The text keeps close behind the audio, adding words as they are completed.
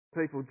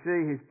people,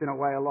 gee, he's been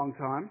away a long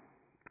time.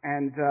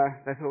 And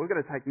they thought, we've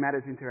got to take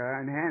matters into our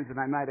own hands. And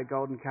they made a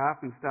golden calf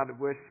and started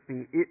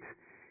worshipping it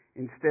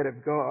instead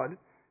of God.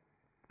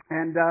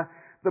 And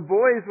the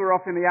boys were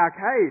off in the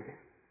arcade.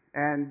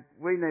 And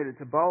we needed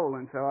to bowl.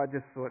 And so I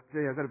just thought,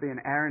 gee, I've got to be an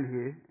Aaron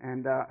here.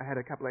 And I had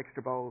a couple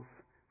extra bowls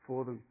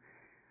for them.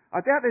 I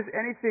doubt there's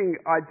anything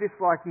I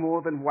dislike more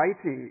than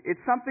waiting.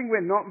 It's something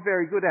we're not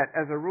very good at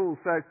as a rule.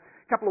 So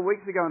a couple of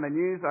weeks ago in the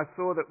news, I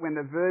saw that when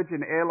the Virgin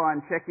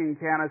airline check-in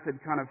counters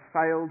had kind of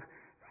failed,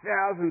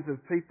 thousands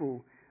of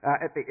people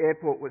at the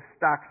airport were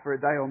stuck for a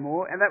day or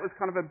more, and that was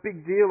kind of a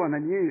big deal on the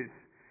news.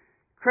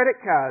 Credit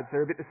cards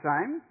are a bit the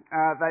same.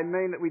 They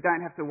mean that we don't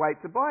have to wait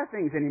to buy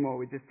things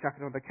anymore. We just chuck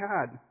it on the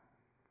card.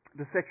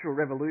 The sexual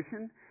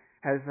revolution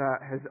has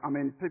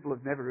people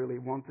have never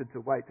really wanted to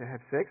wait to have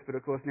sex, but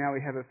of course now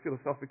we have a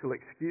philosophical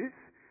excuse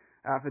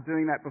for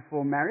doing that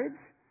before marriage.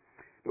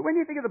 But when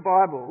you think of the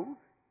Bible,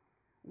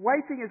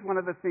 waiting is one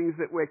of the things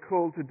that we're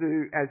called to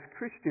do as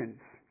Christians.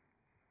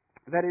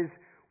 That is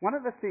one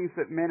of the things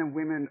that men and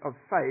women of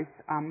faith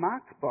are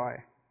marked by.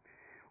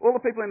 All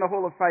the people in the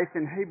Hall of Faith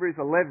in Hebrews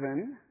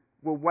 11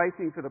 were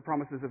waiting for the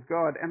promises of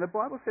God, and the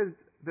Bible says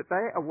that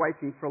they are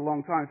waiting for a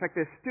long time. In fact,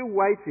 they're still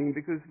waiting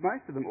because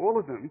most of them, all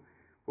of them,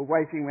 were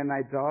waiting when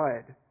they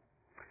died.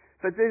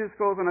 So Jesus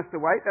calls on us to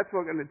wait. That's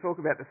what we're going to talk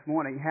about this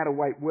morning, how to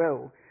wait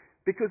well,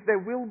 because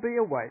there will be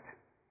a wait.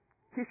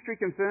 History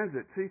confirms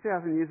it.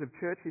 2,000 years of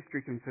church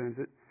history confirms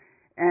it.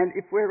 And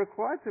if we're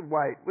required to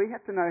wait, we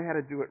have to know how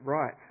to do it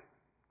right.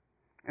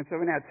 And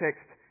so in our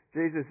text,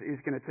 Jesus is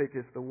going to teach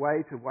us the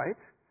way to wait.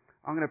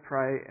 I'm going to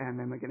pray and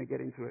then we're going to get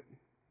into it.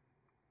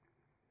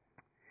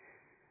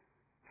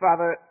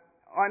 Father,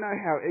 I know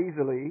how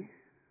easily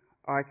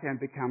I can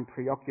become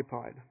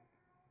preoccupied,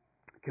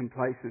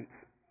 complacent,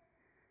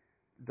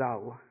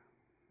 dull.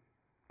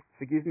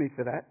 Forgive me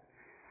for that.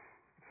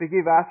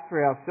 Forgive us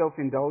for our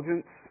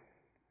self-indulgence,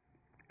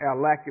 our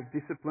lack of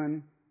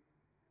discipline,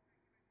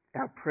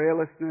 our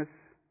prayerlessness,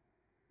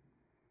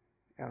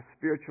 our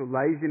spiritual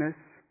laziness.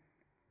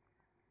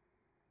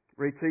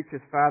 Reteach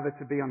us, Father,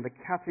 to be on the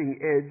cutting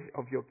edge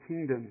of your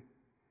kingdom.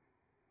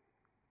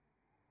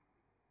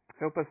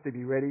 Help us to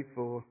be ready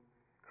for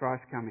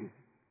Christ's coming.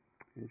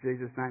 In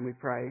Jesus' name we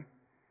pray.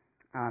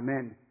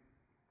 Amen.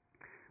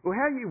 Well,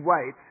 how you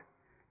wait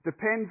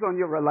depends on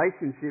your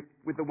relationship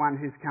with the one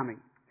who's coming.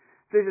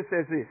 Jesus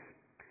says this,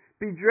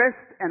 be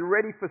dressed and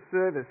ready for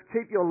service.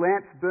 Keep your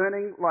lamps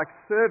burning like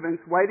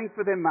servants waiting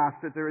for their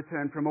master to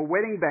return from a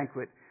wedding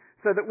banquet,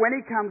 so that when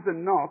he comes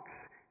and knocks,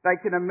 they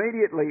can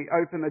immediately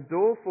open the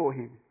door for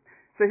him.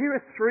 So here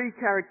are three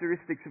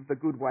characteristics of the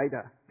good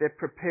waiter. They're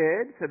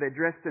prepared, so they're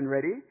dressed and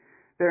ready.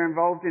 They're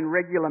involved in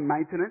regular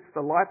maintenance,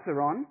 the lights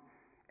are on,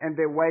 and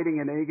they're waiting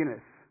in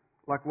eagerness,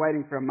 like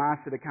waiting for a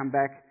master to come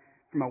back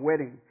from a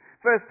wedding.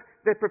 First,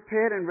 they're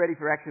prepared and ready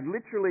for action.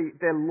 Literally,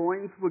 their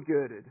loins were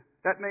girded.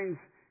 That means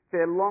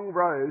their long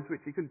robes,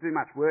 which you couldn't do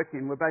much work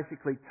in, were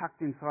basically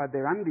tucked inside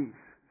their undies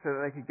so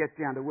that they could get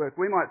down to work.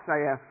 We might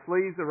say our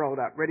sleeves are rolled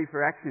up, ready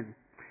for action.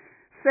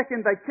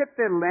 Second, they kept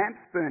their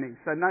lamps burning,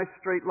 so no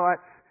street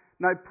lights,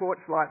 no porch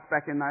lights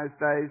back in those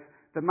days.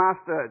 The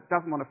master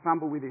doesn't want to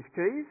fumble with his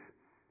keys,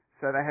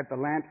 so they have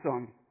the lamps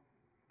on.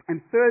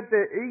 And third,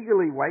 they're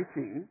eagerly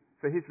waiting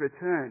for his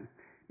return.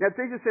 Now,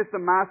 Jesus says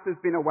the master's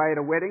been away at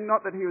a wedding,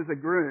 not that he was a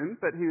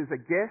groom, but he was a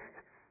guest.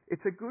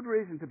 It's a good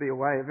reason to be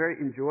away, a very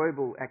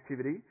enjoyable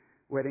activity,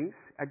 weddings,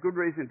 a good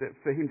reason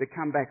for him to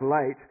come back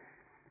late.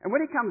 And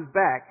when he comes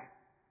back,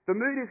 the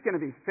mood is going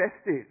to be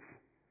festive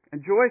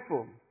and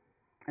joyful.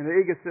 And the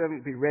eager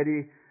servant will be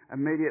ready,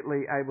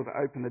 immediately able to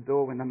open the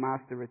door when the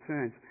master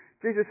returns.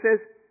 Jesus says,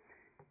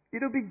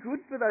 it'll be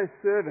good for those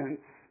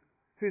servants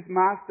whose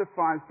master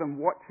finds them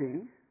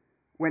watching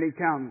when he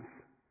comes.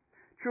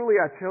 Truly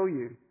I tell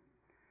you,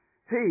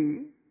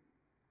 he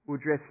will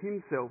dress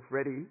himself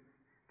ready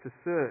to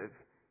serve,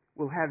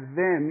 will have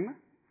them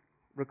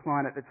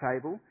recline at the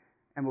table,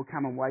 and will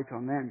come and wait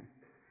on them.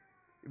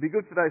 It'll be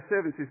good for those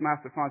servants whose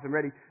master finds them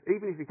ready,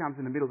 even if he comes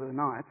in the middle of the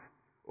night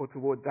or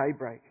toward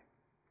daybreak.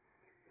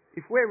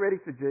 If we're ready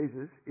for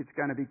Jesus, it's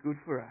going to be good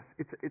for us.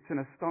 It's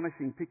an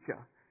astonishing picture.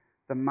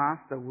 The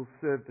master will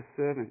serve the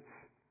servants,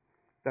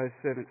 those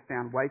servants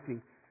found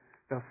waiting.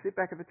 They'll sit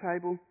back at the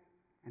table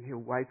and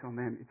he'll wait on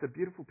them. It's a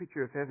beautiful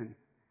picture of heaven.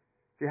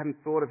 If you haven't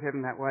thought of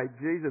heaven that way,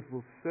 Jesus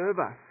will serve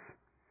us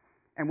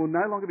and will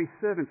no longer be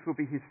servants, we'll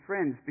be his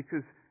friends,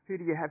 because who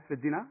do you have for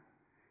dinner?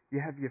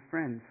 You have your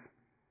friends.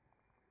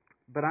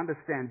 But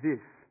understand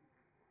this.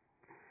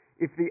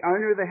 If the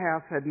owner of the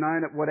house had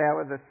known at what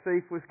hour the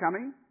thief was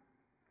coming,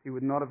 he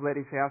would not have let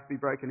his house be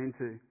broken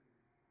into.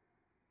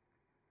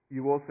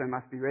 You also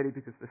must be ready,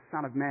 because the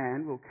Son of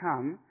Man will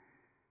come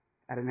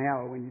at an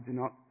hour when you do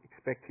not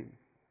expect him.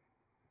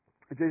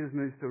 Jesus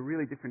moves to a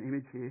really different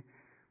image here.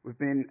 We've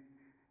been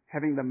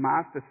having the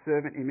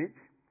master-servant image.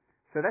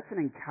 So that's an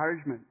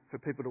encouragement for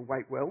people to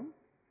wait well.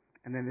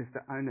 And then there's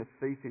the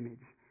owner-thief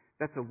image.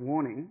 That's a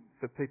warning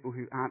for people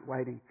who aren't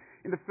waiting.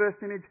 In the first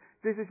image,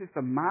 Jesus is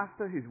the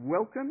master who's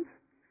welcomed.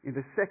 In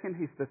the second,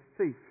 he's the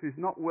thief who's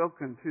not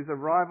welcomed, whose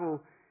arrival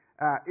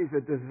is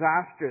a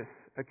disastrous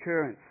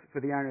occurrence for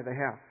the owner of the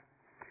house.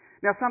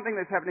 Now, something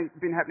that's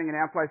been happening in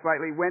our place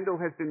lately, Wendell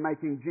has been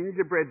making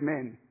gingerbread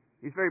men.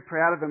 He's very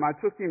proud of them. I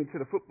took him to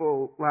the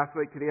football last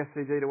week to the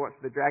SCG to watch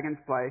the Dragons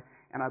play,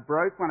 and I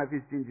broke one of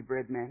his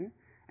gingerbread men,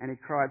 and he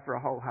cried for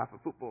a whole half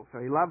of football, so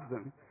he loves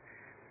them.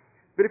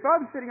 But if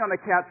I'm sitting on the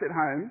couch at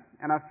home,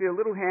 and I feel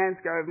little hands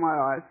go over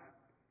my eyes,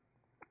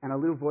 and a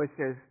little voice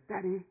says,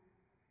 "Daddy,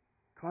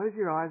 close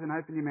your eyes and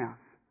open your mouth,"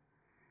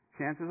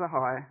 chances are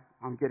high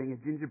I'm getting a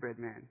gingerbread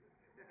man.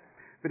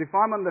 But if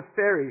I'm on the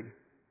ferry,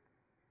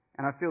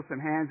 and I feel some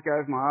hands go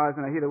over my eyes,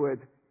 and I hear the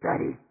words,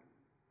 "Daddy,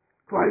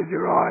 close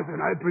your eyes and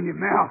open your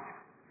mouth,"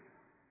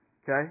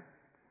 okay,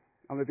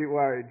 I'm a bit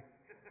worried.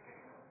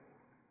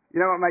 You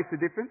know what makes a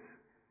difference?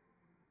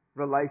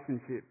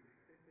 Relationship.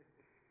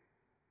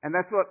 And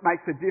that's what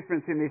makes a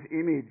difference in this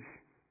image.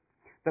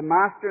 The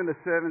master and the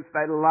servants,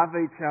 they love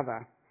each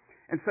other.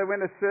 And so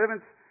when the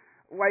servants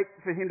wait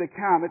for him to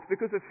come, it's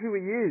because of who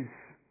he is.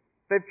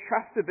 They've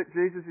trusted that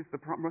Jesus is the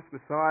promised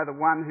Messiah, the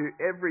one who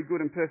every good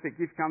and perfect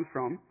gift comes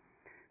from.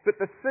 But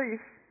the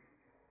thief,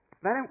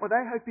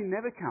 they hope he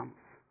never comes.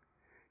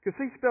 Because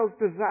he spells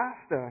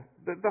disaster.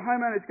 The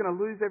homeowner is going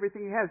to lose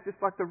everything he has,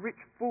 just like the rich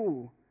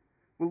fool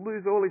will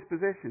lose all his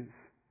possessions.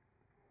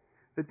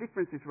 The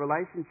difference is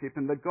relationship,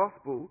 and the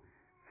gospel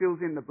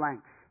fills in the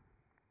blanks.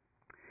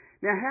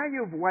 Now, how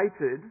you've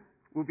waited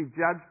will be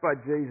judged by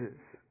Jesus.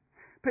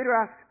 Peter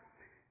asks,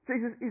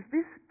 "Jesus, is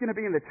this going to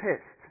be in the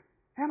test?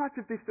 How much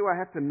of this do I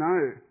have to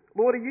know?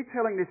 Lord, are you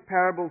telling this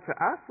parable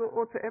to us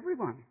or to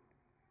everyone?"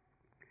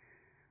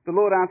 The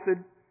Lord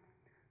answered,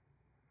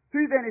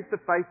 "Who then is the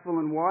faithful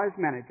and wise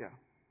manager,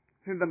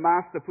 whom the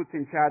master puts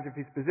in charge of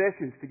his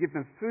possessions to give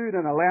them food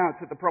and allowance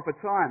at the proper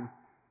time?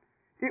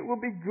 It will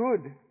be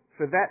good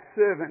for that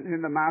servant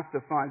whom the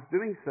master finds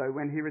doing so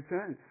when he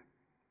returns.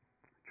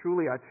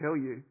 Truly I tell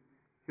you,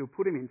 he'll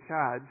put him in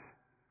charge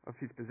of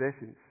his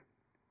possessions."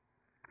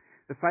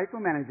 The faithful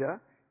manager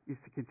is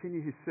to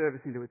continue his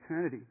service into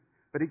eternity,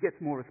 but he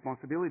gets more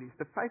responsibilities.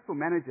 The faithful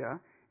manager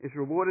is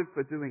rewarded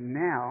for doing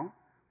now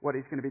what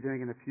he's going to be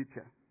doing in the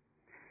future.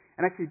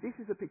 And actually, this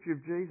is a picture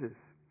of Jesus.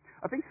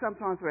 I think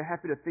sometimes we're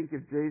happy to think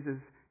of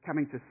Jesus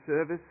coming to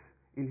service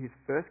in his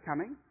first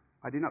coming.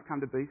 "I did not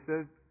come to be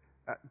served,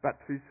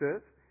 but to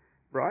serve,"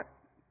 right?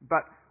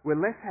 But we're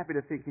less happy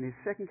to think in his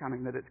second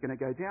coming that it's going to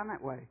go down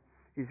that way.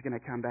 He's going to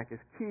come back as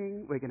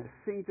king. We're going to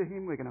sing to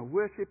him. We're going to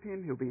worship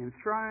him. He'll be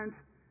enthroned.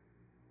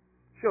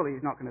 Surely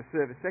he's not going to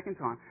serve a second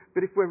time.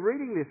 But if we're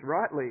reading this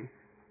rightly,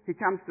 he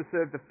comes to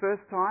serve the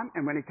first time,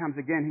 and when he comes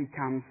again, he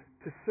comes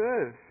to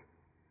serve.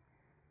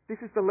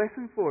 This is the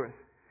lesson for us.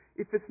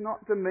 If it's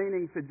not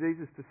demeaning for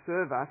Jesus to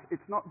serve us,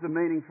 it's not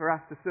demeaning for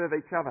us to serve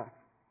each other.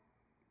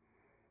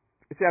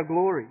 It's our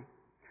glory.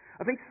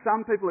 I think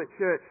some people at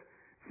church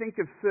think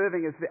of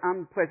serving as the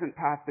unpleasant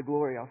path to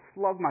glory. I'll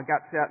slog my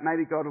guts out,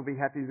 maybe God will be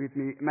happy with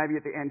me, maybe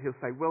at the end he'll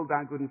say, "Well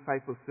done, good and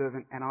faithful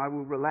servant," and I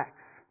will relax.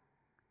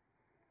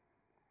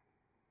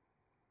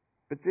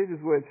 But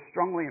Jesus' words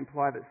strongly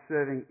imply that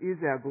serving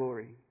is our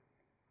glory,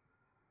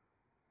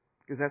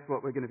 because that's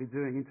what we're going to be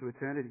doing into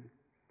eternity.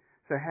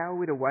 So how are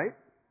we to wait?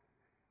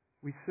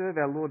 We serve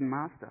our Lord and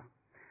Master.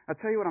 I'll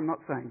tell you what I'm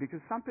not saying,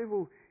 because some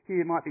people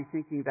here might be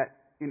thinking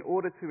that in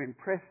order to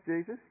impress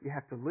Jesus, you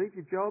have to leave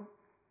your job,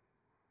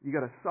 you've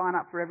got to sign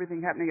up for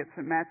everything happening at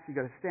St. Matt's, you've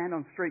got to stand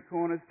on street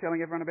corners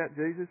telling everyone about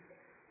Jesus,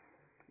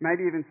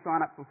 maybe even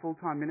sign up for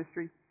full-time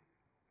ministry.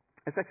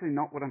 That's actually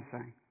not what I'm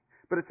saying,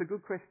 but it's a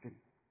good question.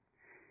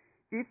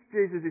 If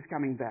Jesus is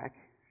coming back,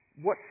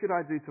 what should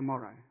I do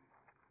tomorrow?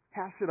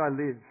 How should I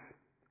live?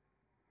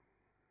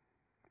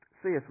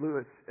 C.S.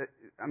 Lewis,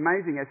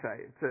 amazing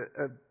essay. It's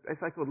an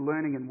essay called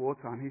Learning in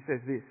Wartime. He says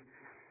this: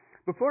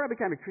 "Before I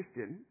became a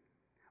Christian,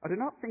 I do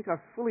not think I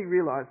fully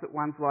realised that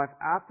one's life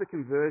after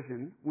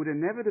conversion would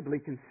inevitably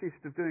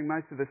consist of doing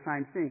most of the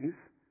same things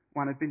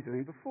one had been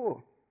doing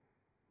before."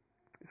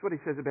 That's what he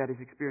says about his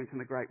experience in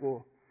the Great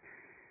War.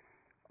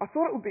 "I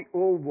thought it would be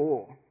all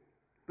war,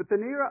 but the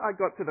nearer I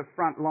got to the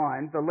front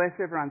line, the less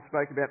everyone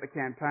spoke about the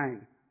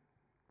campaign.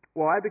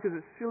 Why? Because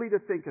it's silly to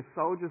think a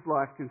soldier's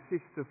life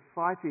consists of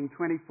fighting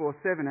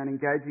 24/7 and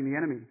engaging the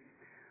enemy.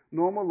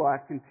 Normal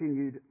life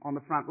continued on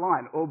the front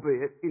line,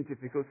 albeit in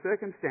difficult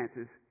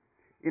circumstances.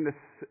 In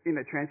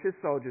the trenches,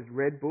 soldiers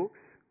read books,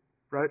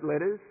 wrote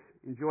letters,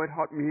 enjoyed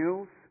hot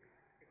meals,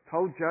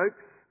 told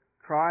jokes,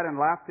 cried and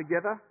laughed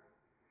together.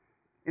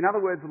 In other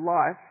words,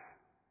 life,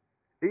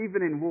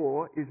 even in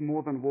war, is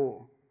more than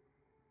war.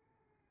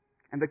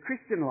 And the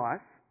Christian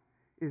life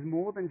is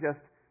more than just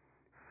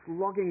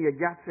slogging your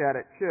guts out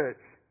at church,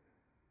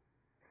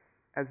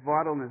 as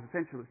vital and as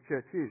essential as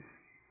church is.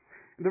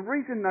 And the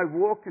reason no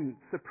war can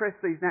suppress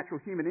these natural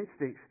human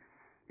instincts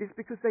is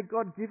because they're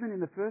God-given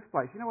in the first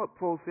place. You know what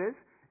Paul says?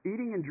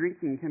 Eating and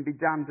drinking can be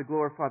done to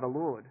glorify the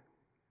Lord.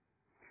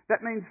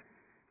 That means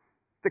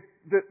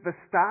the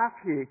staff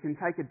here can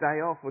take a day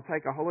off or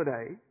take a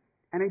holiday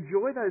and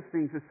enjoy those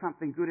things as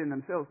something good in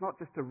themselves, not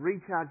just to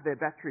recharge their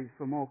batteries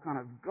for more kind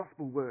of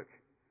gospel work.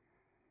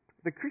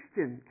 The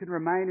Christian can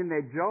remain in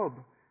their job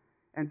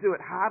and do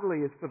it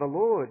heartily as for the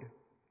Lord.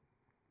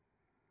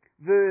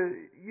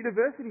 The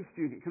university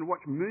student can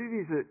watch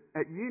movies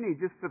at uni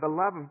just for the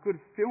love of good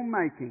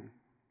filmmaking.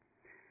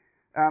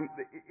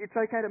 It's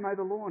okay to mow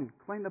the lawn,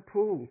 clean the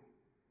pool,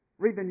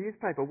 read the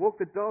newspaper, walk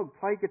the dog,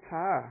 play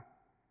guitar.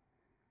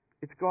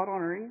 It's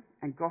God-honouring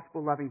and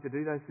gospel-loving to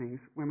do those things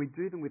when we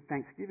do them with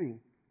thanksgiving.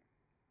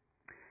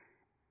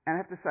 And I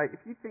have to say, if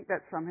you think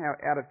that's somehow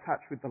out of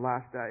touch with the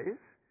last days,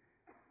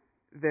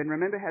 then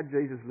remember how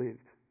Jesus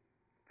lived.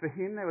 For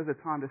him, there was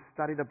a time to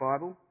study the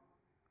Bible.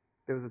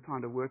 There was a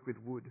time to work with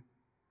wood.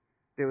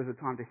 There was a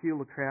time to heal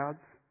the crowds.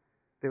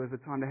 There was a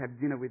time to have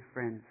dinner with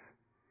friends.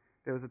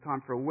 There was a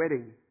time for a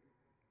wedding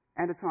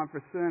and a time for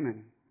a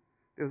sermon.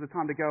 There was a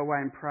time to go away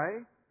and pray,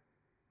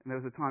 and there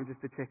was a time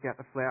just to check out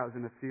the flowers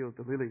in the field,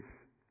 the lilies.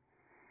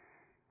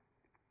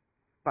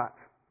 But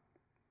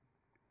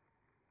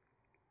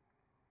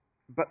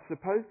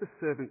suppose the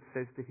servant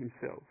says to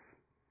himself,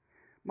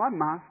 my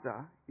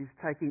master is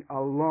taking a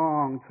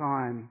long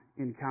time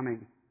in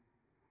coming,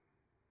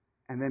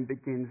 and then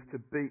begins to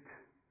beat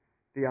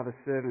the other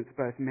servants,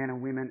 both men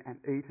and women, and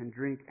eat and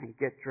drink and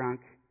get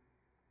drunk.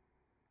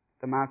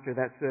 The master of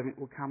that servant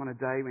will come on a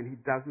day when he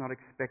does not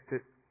expect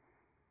it,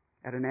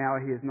 at an hour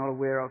he is not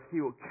aware of.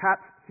 He will cut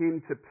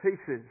him to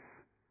pieces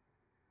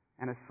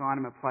and assign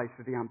him a place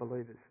with the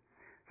unbelievers.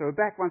 So we're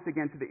back once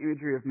again to the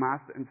imagery of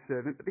master and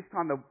servant, but this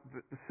time the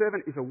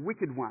servant is a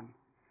wicked one.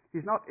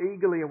 He's not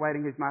eagerly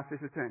awaiting his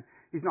master's return.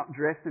 He's not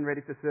dressed and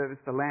ready for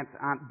service. The lamps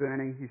aren't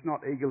burning. He's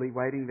not eagerly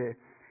waiting there.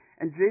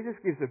 And Jesus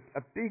gives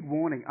a big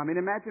warning. I mean,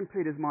 imagine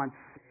Peter's mind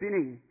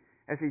spinning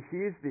as he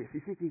hears this.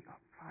 He's thinking, oh,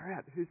 far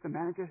out, who's the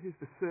manager? Who's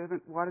the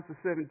servant? Why is the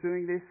servant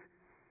doing this?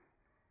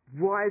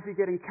 Why is he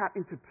getting cut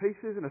into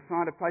pieces and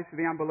assigned a place for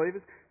the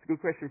unbelievers? It's a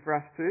good question for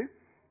us too.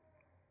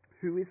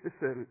 Who is the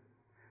servant?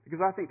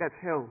 Because I think that's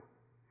hell.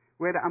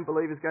 Where do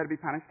unbelievers go to be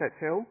punished? That's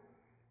hell.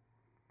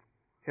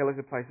 Hell is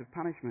a place of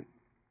punishment.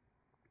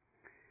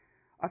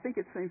 I think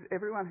it seems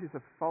everyone who's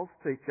a false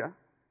teacher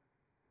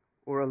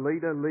or a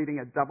leader leading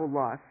a double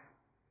life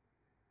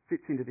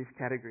fits into this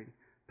category.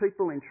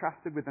 People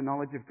entrusted with the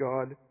knowledge of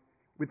God,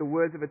 with the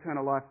words of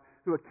eternal life,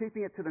 who are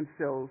keeping it to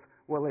themselves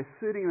while they're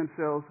suiting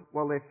themselves,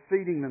 while they're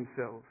feeding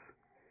themselves.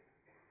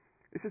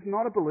 This is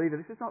not a believer.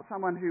 This is not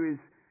someone who is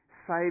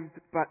saved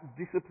but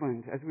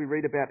disciplined, as we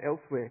read about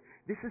elsewhere.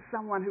 This is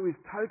someone who is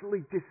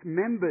totally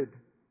dismembered.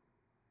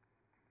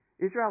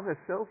 Israel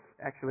herself,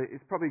 actually,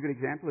 is probably a good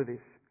example of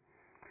this.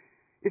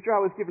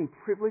 Israel was given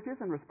privileges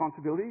and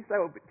responsibilities. They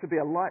were to be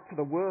a light to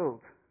the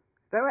world.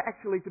 They were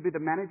actually to be the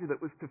manager that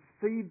was to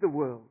feed the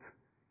world,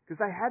 because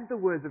they had the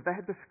words, they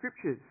had the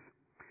scriptures.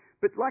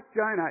 But like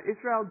Jonah,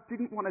 Israel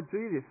didn't want to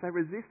do this. They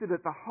resisted it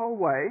the whole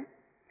way.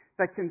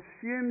 They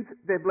consumed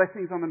their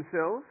blessings on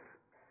themselves.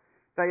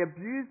 They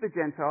abused the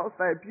Gentiles.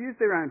 They abused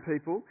their own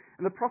people.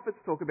 And the prophets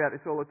talk about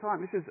this all the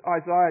time. This is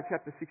Isaiah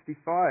chapter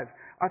 65.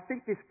 I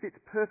think this fits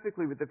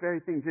perfectly with the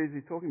very thing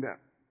Jesus is talking about.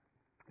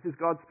 This is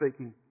God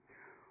speaking.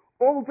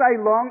 All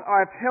day long I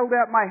have held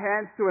out my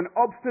hands to an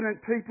obstinate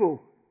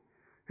people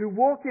who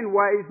walk in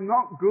ways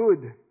not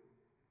good,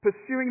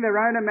 pursuing their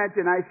own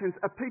imaginations,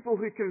 a people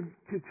who can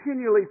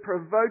continually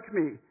provoke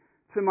me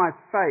to my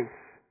face.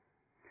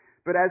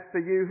 But as for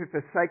you who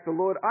forsake the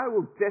Lord, I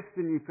will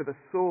destine you for the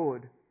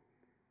sword,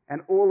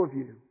 and all of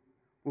you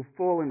will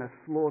fall in a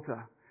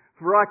slaughter.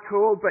 For I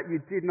called, but you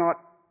did not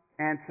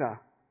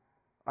answer.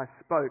 I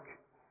spoke,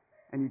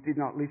 and you did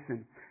not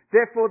listen.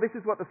 Therefore, this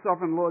is what the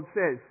sovereign Lord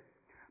says.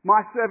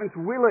 My servants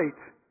will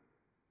eat,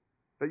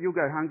 but you'll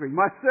go hungry.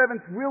 My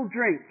servants will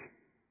drink,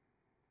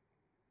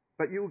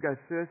 but you'll go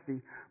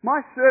thirsty.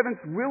 My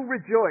servants will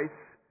rejoice,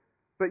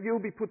 but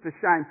you'll be put to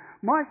shame.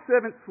 My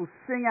servants will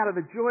sing out of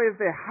the joy of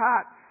their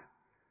hearts,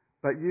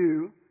 but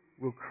you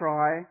will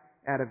cry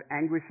out of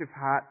anguish of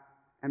heart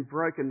and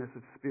brokenness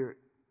of spirit.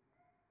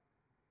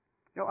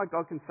 You know why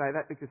God can say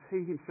that? Because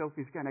He Himself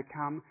is going to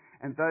come,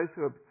 and those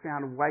who are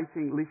found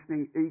waiting,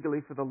 listening eagerly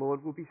for the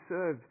Lord will be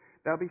served.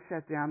 They'll be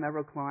sat down, they'll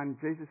recline.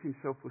 Jesus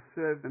Himself will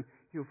serve them.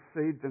 He'll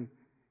feed them.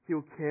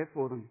 He'll care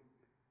for them.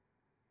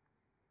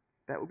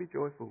 That will be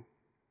joyful.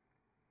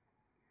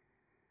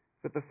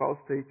 But the false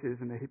teachers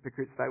and the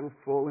hypocrites, they will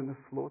fall in the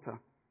slaughter.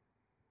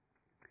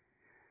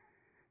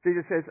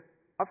 Jesus says,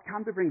 I've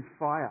come to bring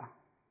fire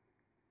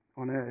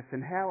on earth,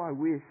 and how I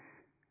wish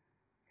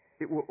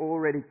it were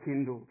already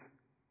kindled.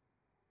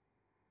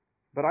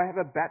 But I have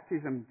a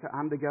baptism to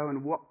undergo,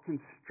 and what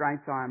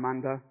constraints I am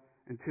under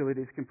until it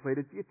is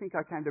completed. Do you think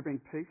I came to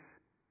bring peace?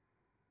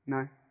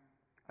 No.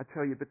 I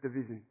tell you, but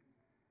division.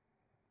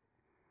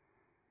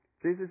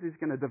 Jesus is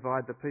going to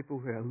divide the people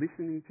who are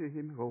listening to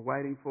Him, who are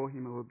waiting for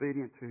Him, who are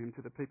obedient to Him,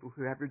 to the people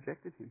who have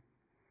rejected Him.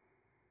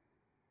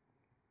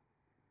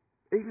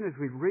 Even as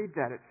we read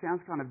that, it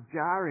sounds kind of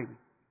jarring.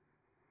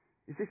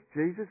 Is this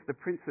Jesus, the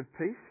Prince of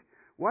Peace?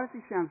 Why does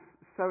He sound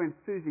so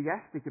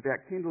enthusiastic about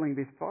kindling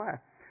this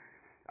fire?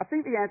 I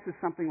think the answer is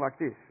something like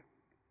this.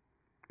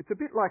 It's a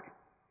bit like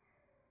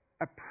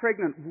a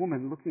pregnant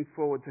woman looking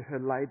forward to her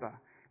labour.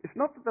 It's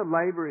not that the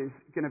labour is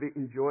going to be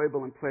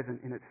enjoyable and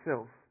pleasant in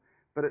itself,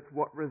 but it's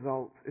what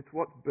results, it's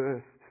what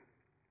bursts.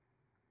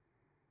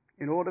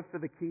 In order for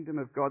the kingdom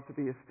of God to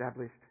be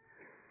established,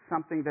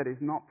 something that is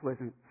not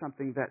pleasant,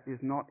 something that is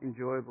not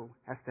enjoyable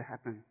has to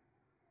happen.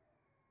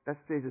 That's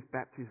Jesus'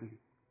 baptism.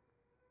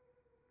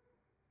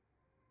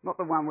 Not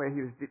the one where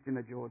he was dipped in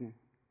the Jordan,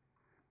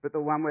 but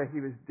the one where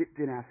he was dipped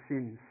in our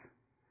sins,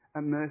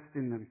 immersed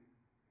in them.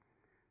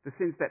 The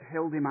sins that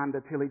held him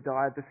under till he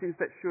died, the sins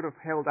that should have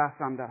held us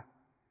under.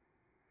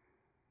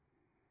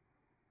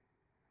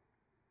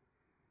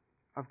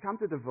 I've come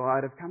to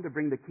divide, I've come to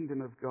bring the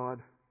kingdom of God.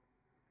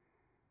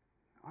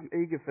 I'm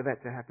eager for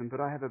that to happen, but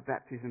I have a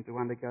baptism to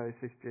undergo,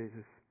 says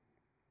Jesus.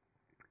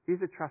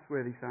 Here's a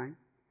trustworthy saying.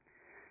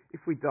 If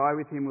we die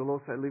with him, we'll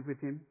also live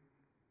with him.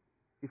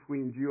 If we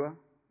endure,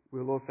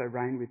 we'll also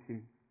reign with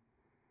him.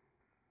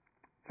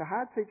 It's a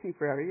hard teaching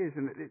for our ears,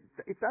 and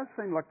it does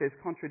seem like there's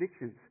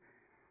contradictions.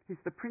 He's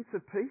the Prince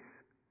of Peace,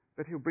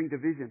 but he'll bring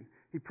division.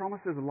 He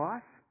promises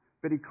life,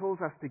 but he calls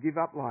us to give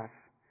up life.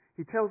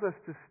 He tells us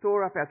to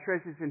store up our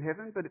treasures in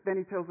heaven, but then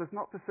he tells us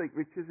not to seek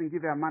riches and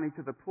give our money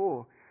to the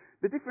poor.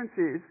 The difference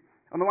is,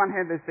 on the one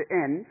hand, there's the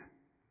end,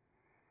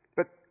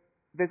 but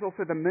there's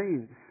also the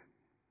means.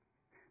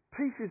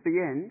 Peace is the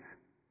end,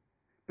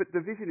 but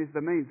division is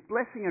the means.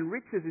 Blessing and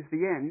riches is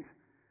the end,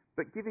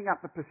 but giving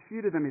up the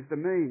pursuit of them is the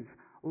means.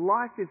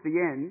 Life is the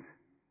end,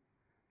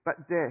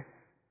 but death,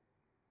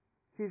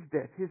 his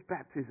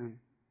baptism,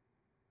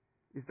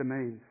 is the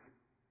means.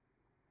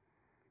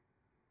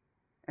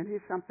 And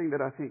here's something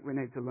that I think we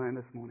need to learn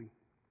this morning.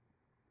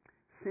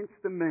 Since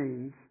the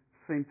means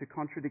seem to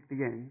contradict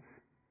the ends,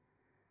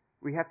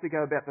 we have to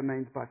go about the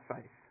means by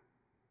faith.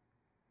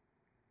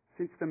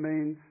 Since the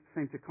means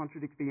seem to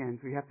contradict the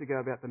ends, we have to go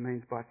about the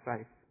means by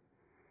faith.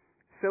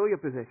 Sell your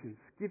possessions,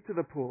 give to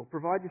the poor,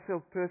 provide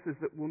yourself purses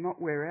that will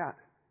not wear out.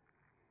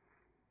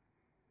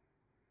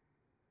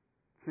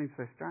 Seems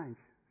so strange,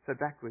 so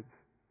backwards,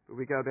 but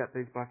we go about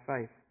these by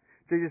faith.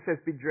 Jesus says,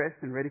 be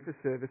dressed and ready for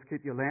service,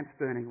 keep your lamps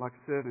burning like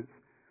servants,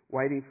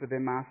 waiting for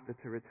their master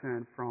to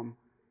return from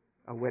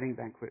a wedding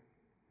banquet.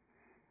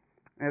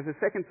 Now, there's a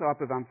second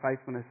type of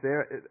unfaithfulness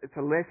there. It's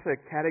a lesser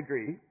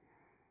category.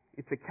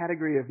 It's a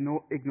category of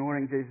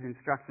ignoring Jesus'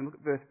 instruction. Look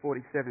at verse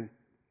 47.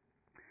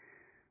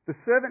 The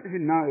servant who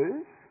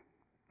knows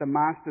the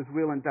master's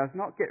will and does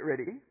not get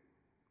ready,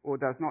 or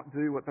does not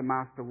do what the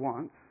master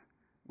wants,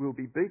 will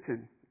be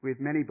beaten with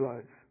many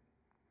blows.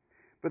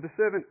 But the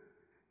servant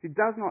who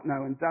does not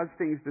know and does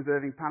things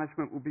deserving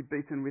punishment will be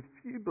beaten with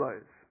few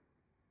blows.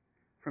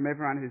 From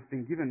everyone who's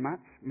been given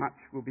much, much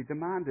will be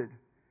demanded.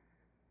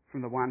 From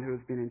the one who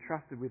has been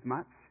entrusted with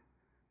much,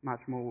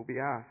 much more will be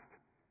asked.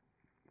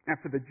 Now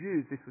for the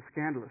Jews this was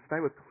scandalous. They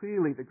were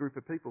clearly the group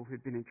of people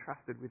who'd been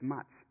entrusted with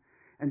much.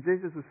 And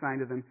Jesus was saying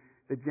to them,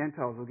 the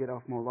Gentiles will get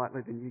off more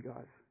lightly than you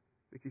guys,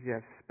 because you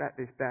have spat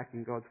this back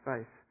in God's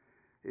face.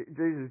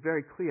 Jesus is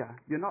very clear.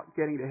 You're not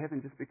getting to heaven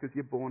just because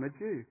you're born a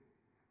Jew.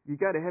 You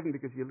go to heaven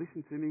because you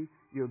listen to me,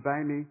 you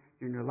obey me,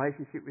 you're in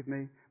relationship with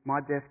me. My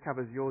death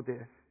covers your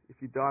death. If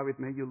you die with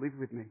me, you'll live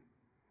with me.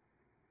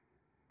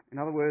 In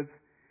other words,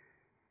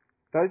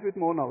 those with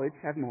more knowledge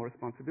have more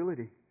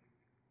responsibility.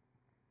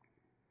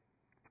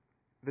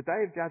 The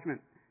day of judgment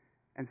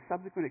and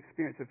subsequent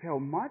experience of hell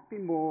might be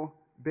more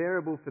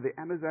bearable for the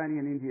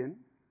Amazonian Indian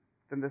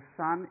than the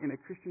son in a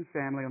Christian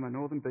family on the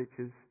northern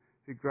beaches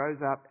who grows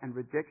up and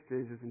rejects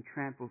Jesus and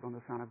tramples on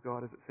the Son of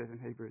God, as it says in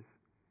Hebrews.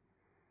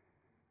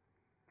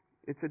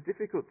 It's a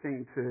difficult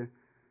thing to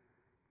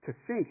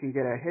think and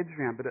get our heads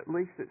around, but at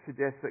least it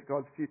suggests that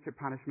God's future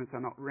punishments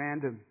are not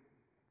random,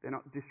 they're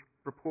not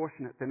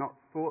disproportionate, they're not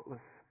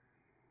thoughtless,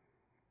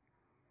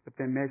 but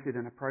they're measured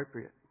and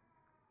appropriate.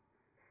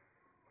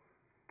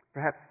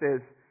 Perhaps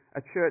there's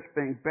a church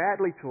being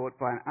badly taught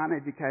by an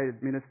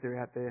uneducated minister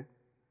out there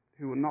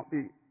who will not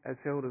be as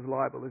held as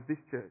liable as this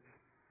church,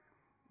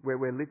 where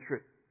we're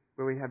literate,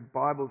 where we have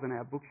Bibles in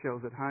our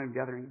bookshelves at home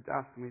gathering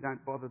dust and we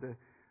don't bother to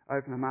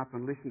open them up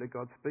and listen to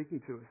God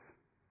speaking to us.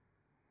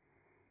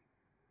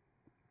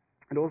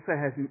 It also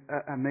has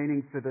a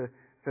meaning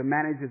for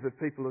managers of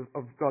people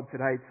of God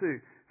today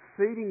too.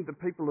 Feeding the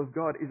people of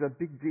God is a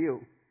big deal.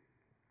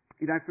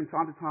 You know, from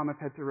time to time I've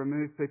had to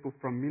remove people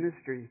from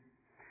ministry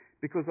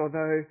because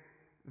although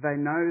they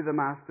know the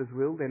Master's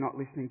will, they're not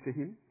listening to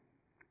him,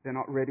 they're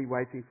not ready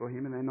waiting for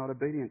him, and they're not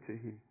obedient to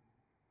him.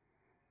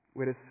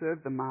 We're to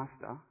serve the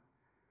Master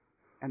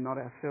and not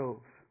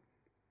ourselves.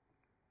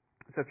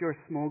 So if you're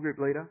a small group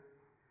leader,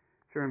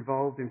 if you're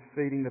involved in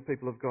feeding the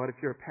people of God, if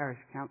you're a parish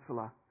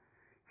counsellor,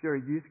 if you're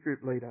a youth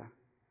group leader,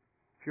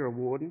 if you're a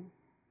warden,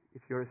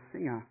 if you're a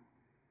singer,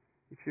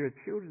 if you're a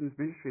children's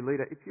ministry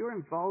leader, if you're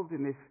involved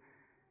in this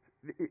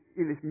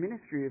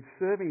ministry of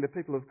serving the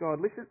people of God,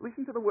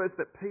 listen to the words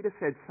that Peter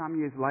said some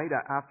years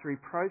later after he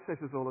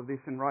processes all of this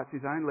and writes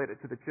his own letter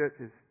to the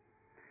churches.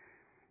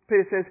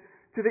 Peter says,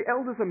 "To the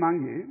elders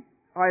among you,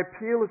 I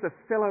appeal as a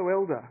fellow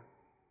elder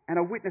and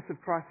a witness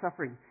of Christ's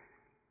suffering.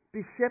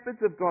 Be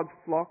shepherds of God's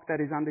flock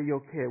that is under your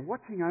care,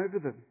 watching over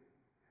them,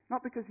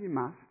 not because you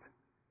must,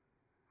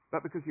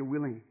 but because you're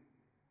willing.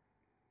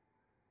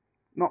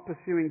 Not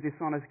pursuing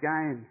dishonest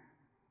gain,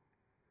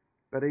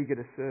 but eager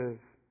to serve.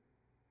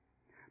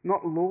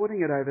 Not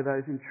lording it over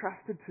those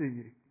entrusted to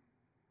you,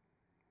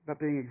 but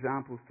being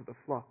examples to the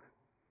flock.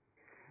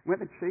 When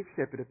the chief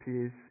shepherd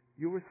appears,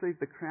 you'll receive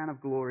the crown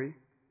of glory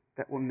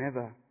that will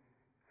never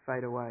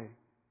fade away.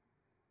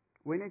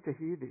 We need to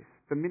hear this.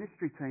 The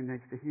ministry team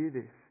needs to hear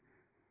this.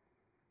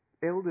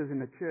 Elders in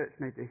the church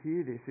need to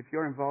hear this. If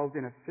you're involved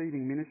in a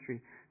feeding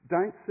ministry,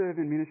 don't serve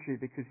in ministry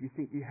because you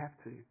think you have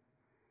to.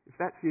 If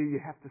that's you, you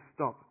have to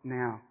stop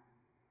now.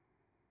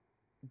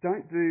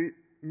 Don't do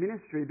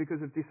ministry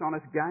because of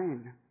dishonest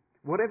gain.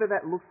 Whatever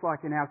that looks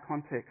like in our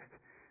context.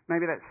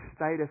 Maybe that's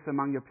status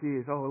among your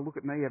peers. Oh, look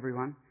at me,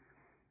 everyone.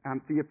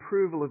 The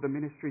approval of the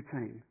ministry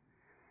team.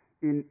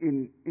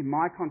 In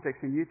my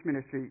context, in youth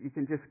ministry, you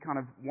can just kind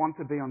of want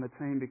to be on the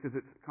team because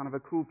it's kind of a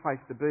cool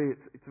place to be.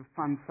 It's a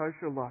fun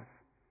social life.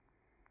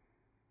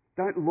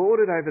 Don't lord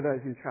it over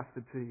those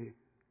entrusted to you.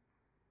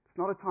 It's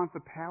not a time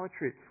for power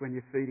trips when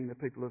you're feeding the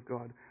people of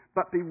God.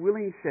 But be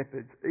willing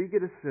shepherds, eager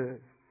to serve,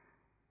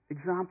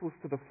 examples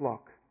to the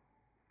flock.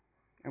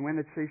 And when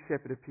the chief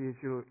shepherd appears,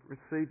 you'll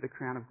receive the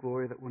crown of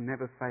glory that will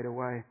never fade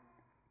away.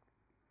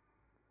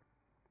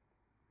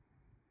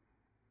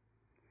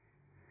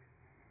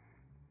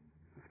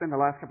 I'll spend the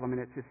last couple of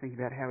minutes just thinking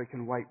about how we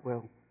can wait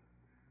well.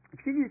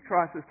 If you knew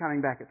Christ was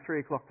coming back at 3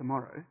 o'clock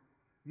tomorrow,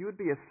 you would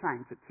be a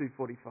saint at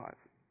 2:45.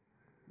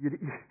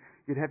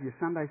 You'd have your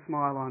Sunday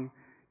smile on.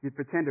 You'd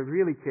pretend to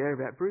really care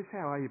about, Bruce,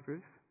 how are you,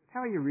 Bruce?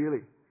 How are you really?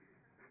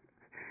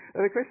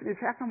 The question is,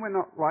 how come we're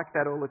not like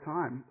that all the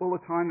time? All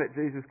the time that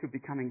Jesus could be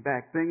coming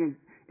back, being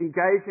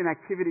engaged in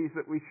activities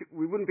that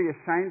we wouldn't be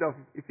ashamed of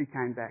if he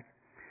came back.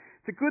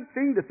 It's a good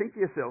thing to think to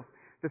yourself,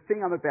 the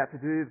thing I'm about to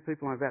do, the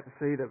people I'm about to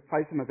see, the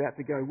place I'm about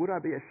to go, would I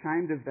be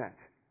ashamed of that,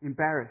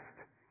 embarrassed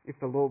if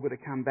the Lord were to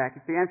come back?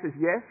 If the answer is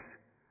yes,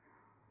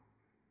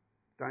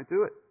 don't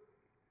do it.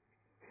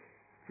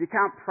 If you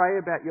can't pray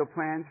about your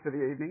plans for the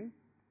evening,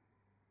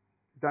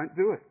 don't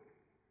do it.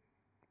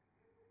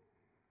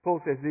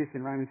 Paul says this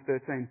in Romans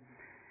 13,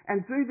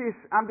 and do this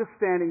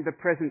understanding the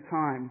present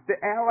time. The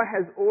hour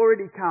has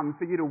already come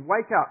for you to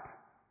wake up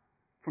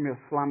from your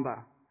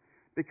slumber,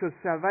 because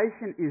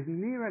salvation is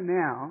nearer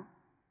now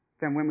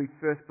than when we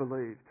first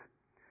believed.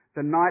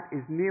 The night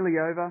is nearly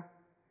over,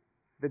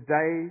 the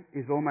day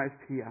is almost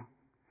here.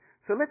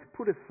 So let's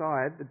put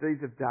aside the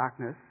deeds of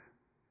darkness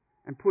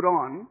and put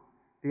on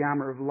the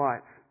armour of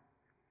light.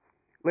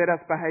 Let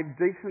us behave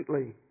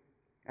decently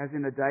as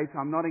in the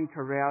daytime, not in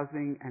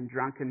carousing and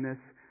drunkenness,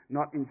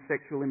 not in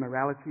sexual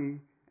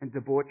immorality and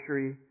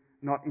debauchery,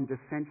 not in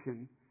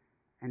dissension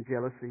and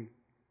jealousy.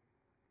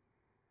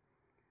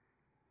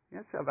 You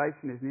know,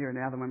 salvation is nearer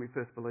now than when we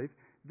first believed.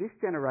 This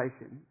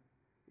generation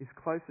is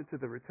closer to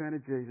the return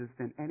of Jesus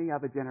than any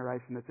other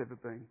generation that's ever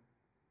been.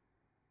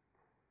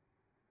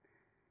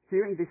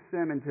 Hearing this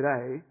sermon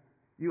today,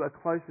 you are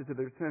closer to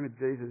the return of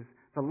Jesus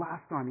the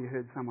last time you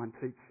heard someone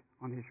teach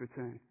on his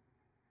return.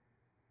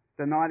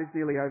 The night is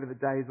nearly over, the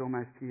day is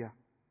almost here.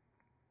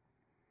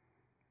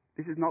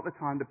 This is not the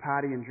time to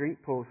party and drink,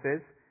 Paul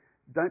says.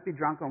 Don't be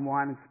drunk on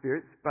wine and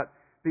spirits, but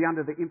be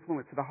under the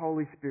influence of the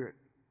Holy Spirit.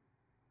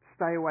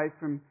 Stay away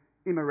from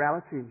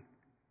immorality,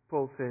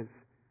 Paul says.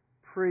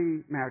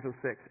 Pre-marital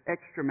sex,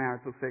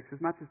 extramarital sex.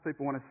 As much as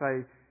people want to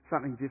say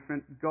something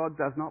different, God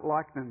does not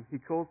like them. He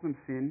calls them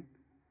sin.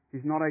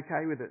 He's not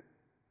okay with it.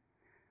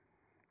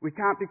 We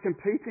can't be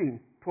competing,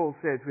 Paul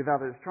says, with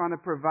others, trying to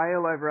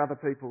prevail over other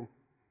people,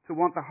 to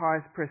want the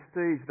highest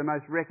prestige, the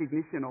most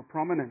recognition or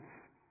prominence.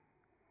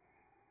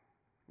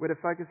 We're to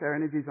focus our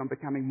energies on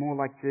becoming more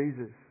like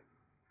Jesus.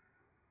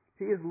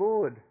 He is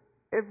Lord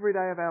every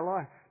day of our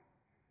life.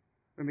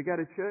 When we go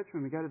to church,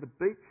 when we go to the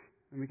beach,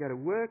 when we go to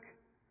work,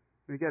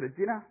 when we go to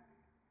dinner.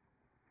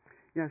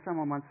 You know,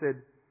 someone once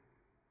said,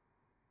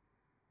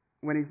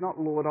 when he's not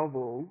Lord of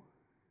all,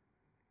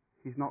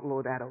 he's not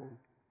Lord at all.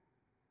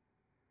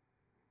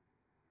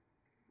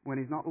 When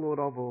he's not Lord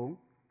of all,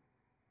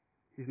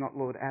 he's not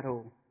Lord at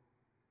all.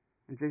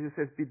 And Jesus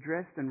says, be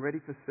dressed and ready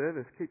for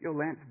service. Keep your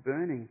lamps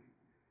burning,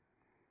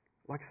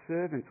 like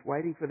servants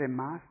waiting for their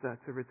master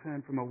to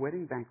return from a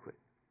wedding banquet.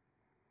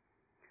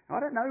 Now, I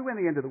don't know when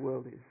the end of the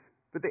world is,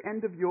 but the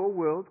end of your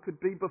world could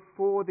be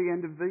before the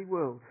end of the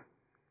world.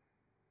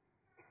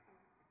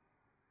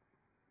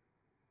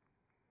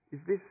 Is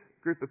this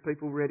group of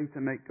people ready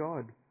to meet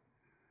God?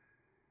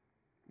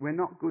 We're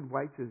not good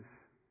waiters.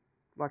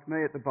 Like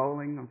me at the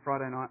bowling on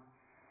Friday night.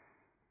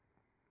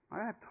 I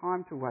don't have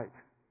time to wait.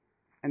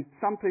 And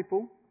some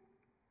people,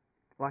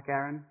 like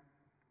Aaron,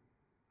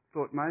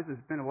 thought Moses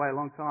has been away a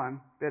long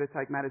time, better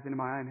take matters into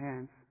my own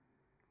hands.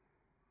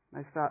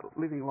 They start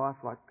living life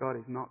like God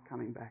is not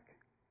coming back.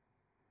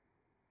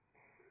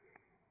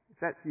 If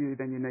that's you,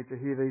 then you need to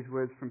hear these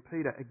words from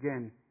Peter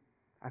again.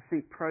 I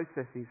think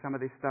processing some of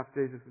this stuff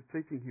Jesus was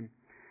teaching him.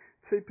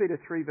 2 Peter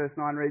 3 verse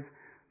 9 reads,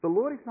 the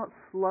Lord is not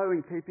slow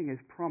in keeping his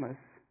promise,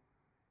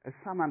 as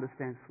some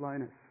understand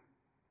slowness.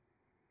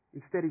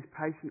 Instead, he's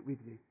patient with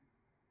you,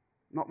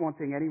 not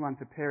wanting anyone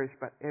to perish,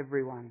 but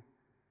everyone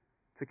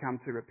to come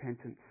to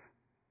repentance.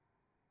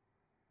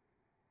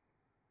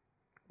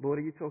 Lord,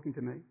 are you talking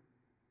to me?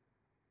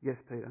 Yes,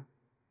 Peter.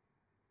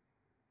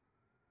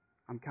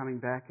 I'm coming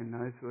back, and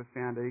those who are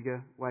found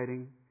eager,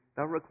 waiting,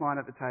 they'll recline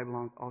at the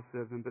table, I'll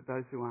serve them, but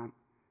those who aren't,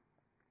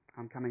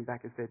 I'm coming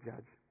back as their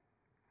judge.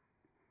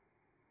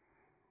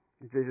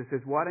 And Jesus says,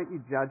 why don't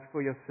you judge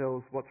for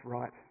yourselves what's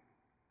right?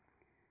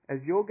 As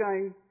you're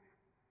going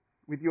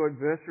with your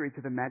adversary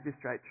to the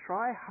magistrate,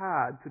 try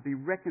hard to be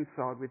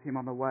reconciled with him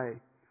on the way,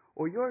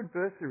 or your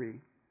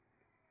adversary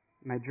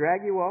may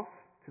drag you off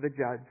to the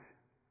judge,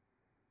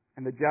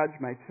 and the judge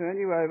may turn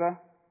you over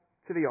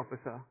to the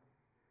officer,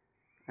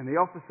 and the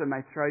officer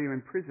may throw you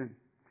in prison.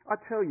 I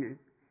tell you,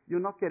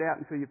 you'll not get out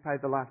until you've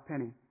paid the last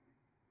penny.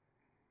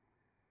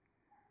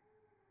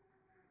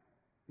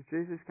 If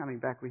Jesus is coming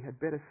back, we had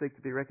better seek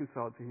to be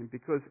reconciled to him,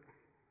 because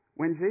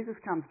when Jesus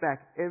comes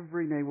back,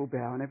 every knee will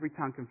bow and every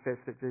tongue confess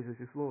that Jesus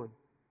is Lord.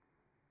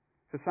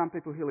 For some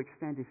people, he'll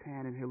extend his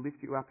hand and he'll lift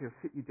you up, he'll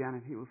sit you down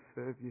and he will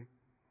serve you.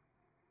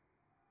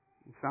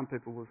 And some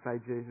people will say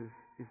Jesus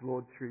is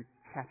Lord through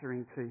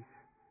chattering teeth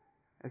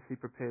as he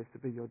prepares to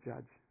be your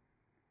judge.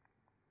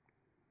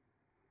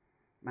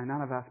 May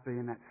none of us be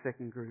in that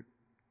second group.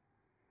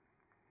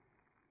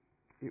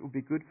 It will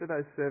be good for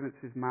those servants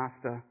whose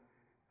master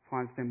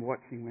finds them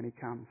watching when he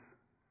comes.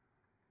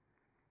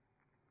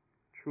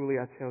 Truly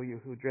I tell you,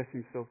 who will dress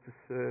himself to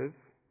serve,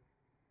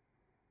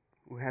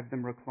 will have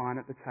them recline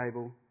at the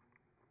table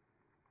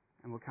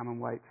and will come and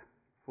wait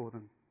for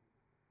them.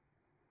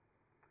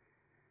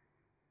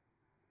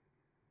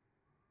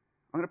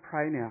 I'm going to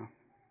pray now,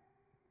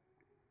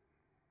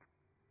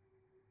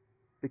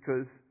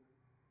 because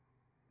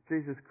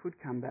Jesus could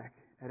come back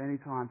at any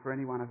time for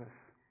any one of us.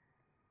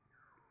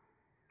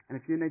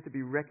 And if you need to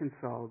be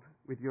reconciled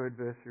with your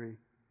adversary,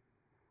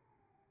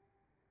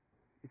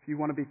 if you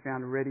want to be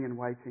found ready and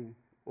waiting,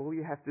 all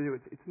you have to do,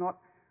 it's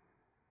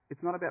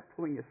not about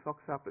pulling your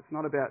socks up. It's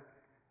not about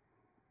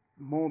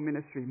more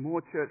ministry,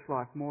 more church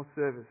life, more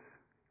service.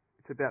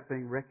 It's about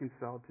being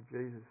reconciled to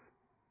Jesus.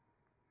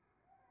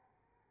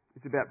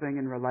 It's about being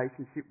in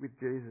relationship with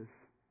Jesus.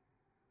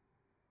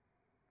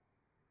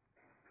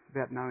 It's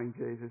about knowing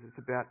Jesus. It's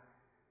about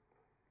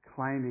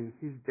claiming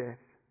his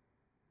death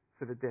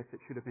for the death that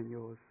should have been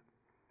yours.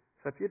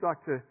 So if you'd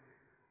like to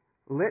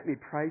let me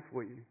pray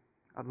for you,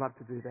 I'd love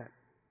to do that.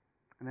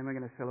 And then we're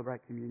going to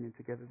celebrate communion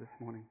together this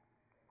morning.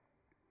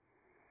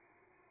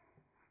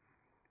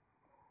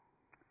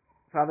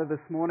 Father,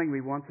 this morning we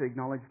want to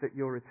acknowledge that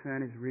your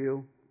return is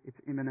real, it's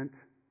imminent.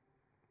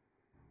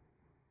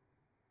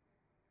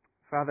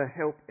 Father,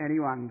 help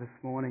anyone this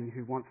morning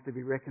who wants to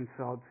be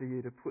reconciled to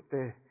you, to put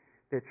their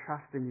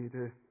trust in you,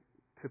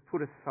 to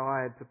put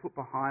aside, to put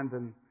behind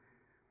them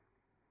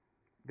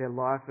their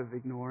life of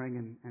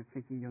ignoring and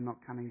thinking you're not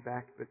coming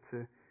back, but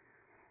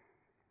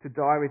to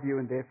die with you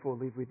and therefore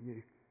live with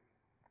you.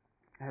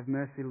 Have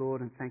mercy,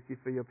 Lord, and thank you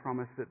for your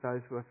promise that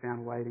those who are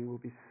found waiting will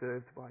be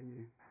served by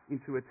you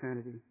into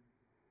eternity.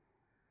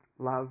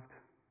 Loved,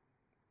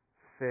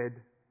 fed,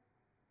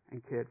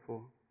 and cared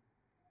for.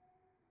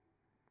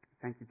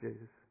 Thank you,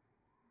 Jesus.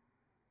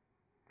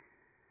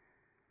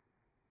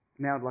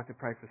 Now I'd like to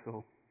pray for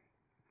Saul.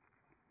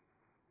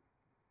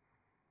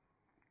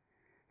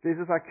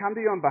 Jesus, I come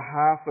to you on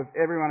behalf of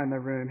everyone in the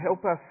room.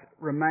 Help us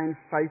remain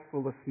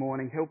faithful this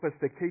morning. Help us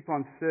to keep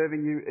on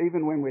serving you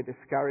even when we're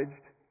discouraged,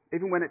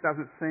 even when it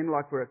doesn't seem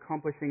like we're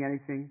accomplishing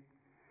anything.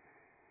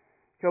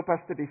 Help us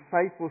to be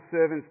faithful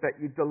servants that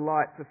you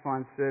delight to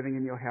find serving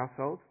in your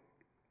household.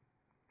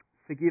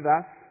 Forgive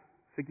us,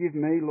 forgive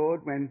me,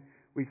 Lord, when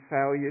we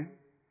fail you.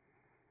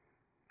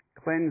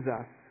 Cleanse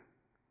us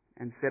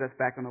and set us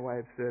back on the way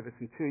of service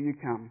until you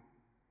come.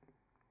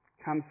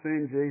 Come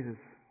soon, Jesus.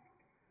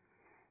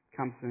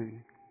 Come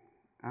soon.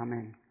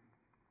 Amen.